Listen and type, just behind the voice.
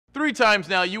3 times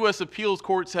now, U.S. appeals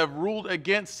courts have ruled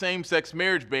against same-sex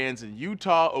marriage bans in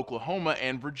Utah, Oklahoma,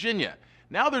 and Virginia.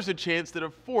 Now there's a chance that a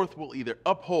 4th will either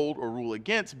uphold or rule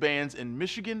against bans in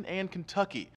Michigan and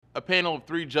Kentucky. A panel of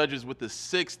 3 judges with the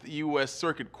 6th U.S.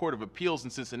 Circuit Court of Appeals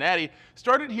in Cincinnati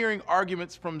started hearing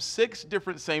arguments from 6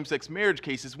 different same-sex marriage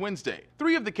cases Wednesday.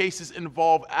 3 of the cases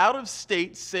involve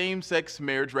out-of-state same-sex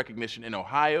marriage recognition in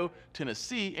Ohio,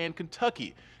 Tennessee, and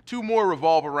Kentucky. 2 more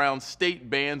revolve around state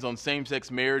bans on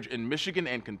same-sex marriage in Michigan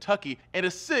and Kentucky, and a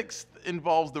 6th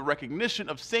involves the recognition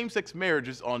of same-sex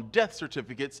marriages on death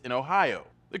certificates in Ohio.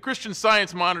 The Christian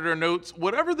Science Monitor notes,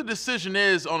 whatever the decision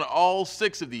is on all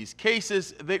 6 of these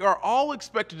cases, they are all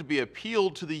expected to be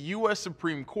appealed to the U.S.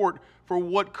 Supreme Court for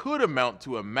what could amount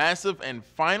to a massive and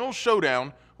final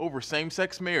showdown over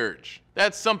same-sex marriage.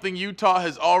 That's something Utah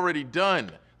has already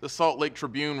done. The Salt Lake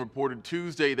Tribune reported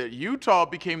Tuesday that Utah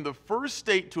became the first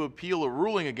state to appeal a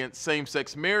ruling against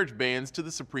same-sex marriage bans to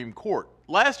the Supreme Court.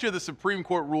 Last year, the Supreme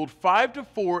Court ruled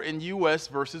 5-4 in U.S.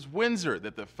 versus Windsor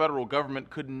that the federal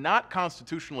government could not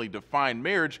constitutionally define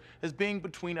marriage as being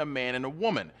between a man and a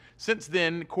woman. Since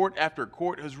then, court after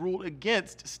court has ruled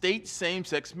against state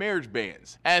same-sex marriage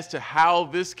bans. As to how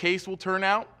this case will turn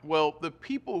out, well, the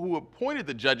people who appointed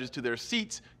the judges to their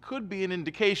seats could be an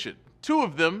indication. 2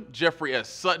 of them, Jeffrey S.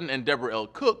 Sutton and Deborah L.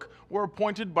 Cook, were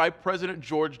appointed by President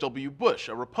George W. Bush,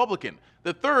 a Republican.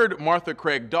 The 3rd, Martha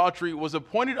Craig Daughtry, was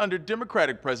appointed under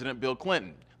Democratic President Bill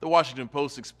Clinton. The Washington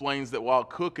Post explains that while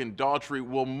Cook and Daughtry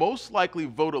will most likely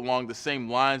vote along the same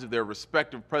lines of their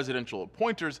respective presidential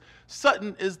appointers,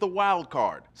 Sutton is the wild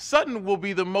card. Sutton will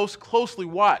be the most closely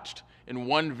watched. In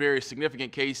one very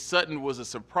significant case, Sutton was a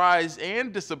surprise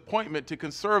and disappointment to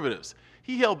conservatives.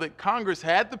 He held that Congress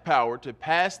had the power to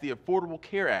pass the Affordable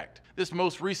Care Act. This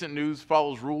most recent news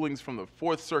follows rulings from the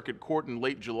 4th Circuit Court in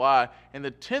late July and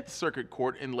the 10th Circuit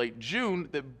Court in late June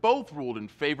that both ruled in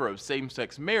favor of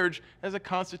same-sex marriage as a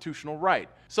constitutional right.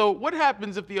 So what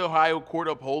happens if the Ohio court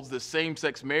upholds the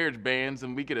same-sex marriage bans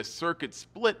and we get a circuit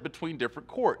split between different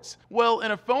courts? Well,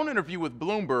 in a phone interview with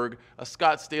Bloomberg, a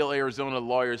Scottsdale, Arizona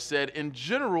lawyer said, in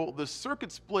general, the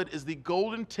circuit split is the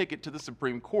golden ticket to the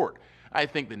Supreme Court. I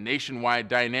think the nationwide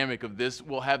dynamic of this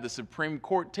will have the Supreme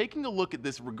Court taking a look at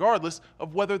this regardless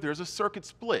of whether there's a circuit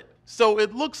split. So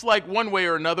it looks like one way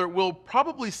or another, we'll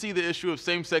probably see the issue of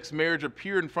same-sex marriage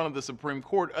appear in front of the Supreme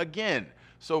Court again.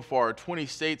 So far, 20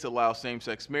 states allow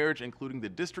same-sex marriage, including the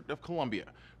District of Columbia.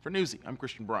 For Newsy, I'm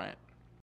Christian Bryant.